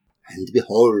And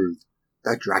behold,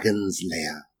 the dragon's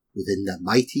lair within the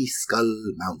mighty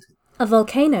Skull Mountain. A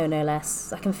volcano, no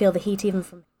less. I can feel the heat even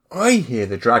from... I hear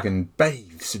the dragon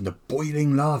bathes in the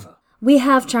boiling lava. We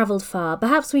have travelled far.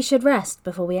 Perhaps we should rest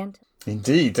before we enter.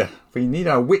 Indeed, we need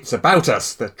our wits about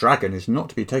us. The dragon is not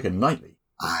to be taken lightly.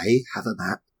 I have a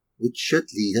map which should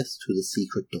lead us to the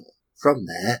secret door. From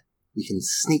there, we can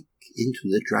sneak into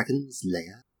the dragon's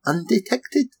lair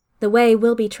undetected. The way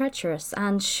will be treacherous,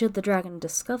 and should the dragon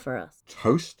discover us...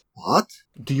 Toast? What?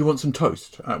 Do you want some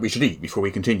toast? We should eat before we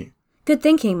continue. Good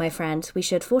thinking, my friend. We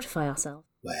should fortify ourselves.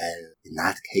 Well, in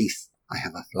that case, I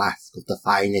have a flask of the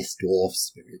finest dwarf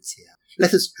spirits here.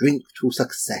 Let us drink to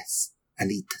success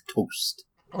and eat toast.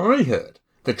 I heard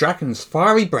the dragon's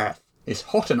fiery breath is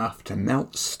hot enough to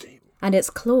melt steel. And its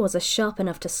claws are sharp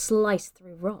enough to slice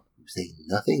through rock. You say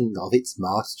nothing of its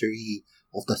mastery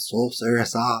of the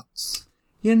sorceress arts.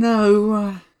 You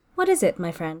know... What is it,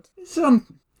 my friend? Is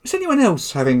anyone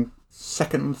else having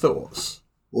second thoughts?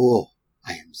 Oh,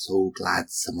 I am so glad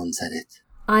someone said it.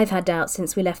 I've had doubts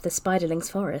since we left the Spiderling's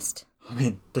forest. I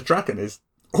mean, the dragon is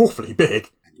awfully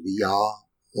big. And we are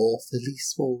awfully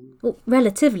small. Well,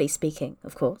 relatively speaking,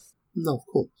 of course. No, of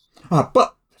course.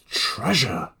 But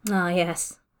treasure. Ah,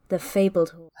 yes. The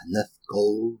fabled hoard. Enough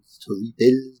gold to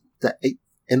rebuild the 8th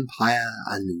Empire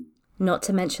anew. Not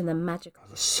to mention the magical...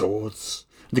 The swords,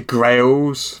 the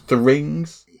grails, the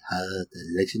rings. I heard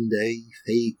the legendary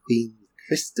Fey Queen's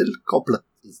crystal goblet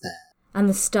is there. And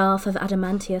the staff of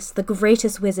Adamantius, the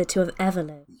greatest wizard to have ever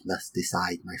lived. We must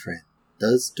decide, my friend.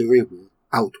 Does the reward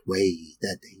outweigh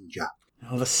the danger?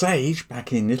 Well, the sage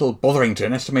back in Little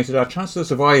Botherington estimated our chances of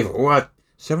survival at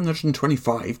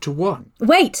 725 to 1.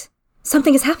 Wait!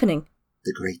 Something is happening.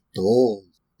 The great doors,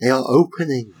 they are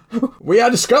opening. We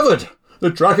are discovered! The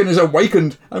dragon is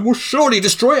awakened and will surely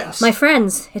destroy us. My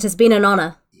friends, it has been an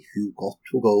honour. If you got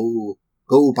to go,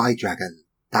 go by dragon.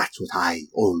 That's what I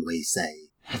always say.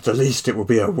 At the least it will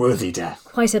be a worthy death.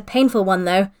 Quite a painful one,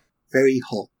 though. Very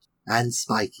hot and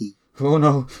spiky. Oh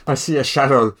no, I see a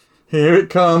shadow. Here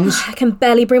it comes. I can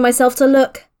barely bring myself to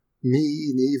look.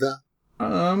 Me neither.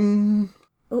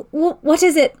 What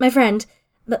is it, my friend?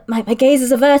 My gaze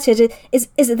is averted. Is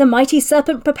it the mighty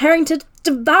serpent preparing to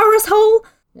devour us whole?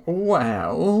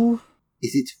 Well...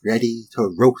 Is it ready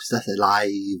to roast us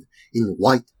alive in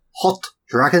white, hot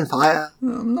dragon fire?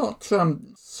 Not,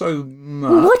 so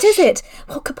much. What is it?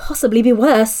 What could possibly be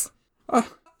worse?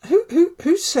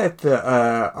 Who said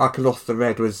that, Arkaloth the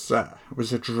Red was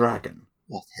a dragon?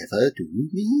 Whatever do you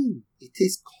mean? It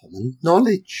is common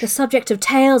knowledge. The subject of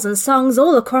tales and songs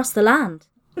all across the land.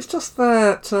 It's just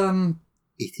that,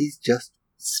 It is just...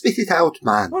 Spit it out,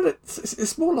 man. Well,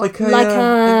 it's more like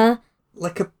a...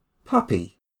 Like a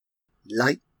puppy.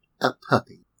 Like a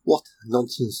puppy. What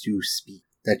nonsense you speak.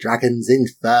 The dragon's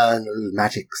infernal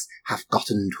magics have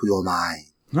gotten to your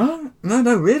mind. No,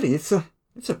 really, it's a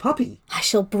puppy. I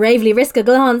shall bravely risk a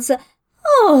glance.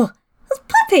 Oh, a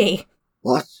puppy!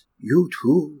 What? You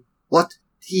too? What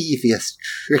devious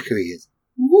trickery is...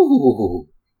 Ooh,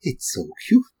 it's so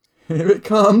cute. Here it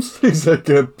comes. He's a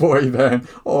good boy then.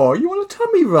 Oh, you want a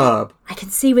tummy rub? I can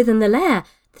see within the lair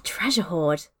the treasure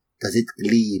hoard. Does it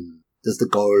gleam? Does the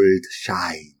gold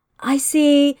shine? I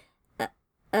see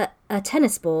a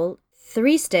tennis ball,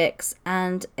 3 sticks,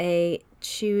 and a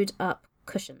chewed-up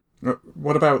cushion.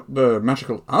 What about the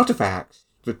magical artifacts?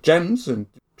 The gems and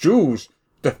jewels?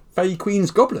 The Fey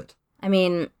Queen's goblet? I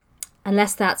mean,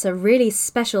 unless that's a really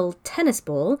special tennis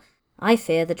ball, I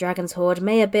fear the dragon's hoard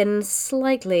may have been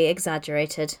slightly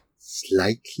exaggerated.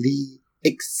 Slightly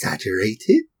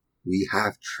exaggerated? We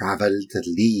have travelled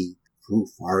leagues through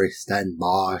forest and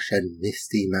marsh and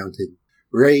misty mountain,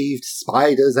 braved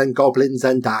spiders and goblins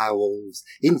and direwolves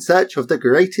in search of the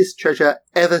greatest treasure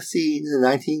ever seen in the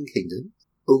 19 Kingdoms,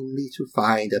 only to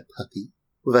find a puppy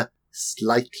with a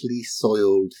slightly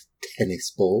soiled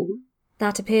tennis ball.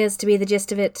 That appears to be the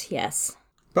gist of it, yes.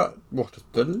 But what of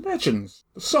the legends,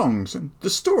 the songs, and the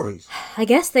stories? I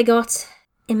guess they got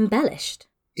embellished.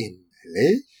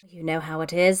 Embellished? You know how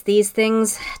it is. These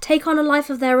things take on a life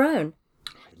of their own.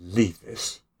 I leave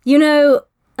this. You know,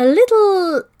 a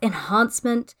little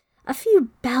enhancement, a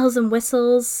few bells and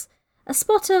whistles, a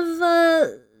spot of,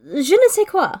 je ne sais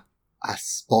quoi. A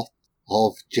spot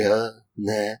of je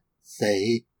ne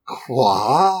sais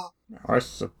quoi? I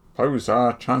suppose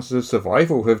our chances of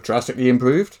survival have drastically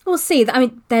improved. We'll see. I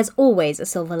mean, there's always a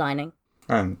silver lining.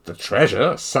 And the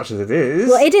treasure, such as it is...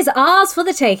 Well, it is ours for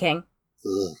the taking.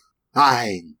 Ugh.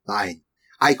 Fine.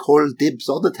 I call dibs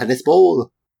on the tennis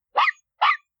ball.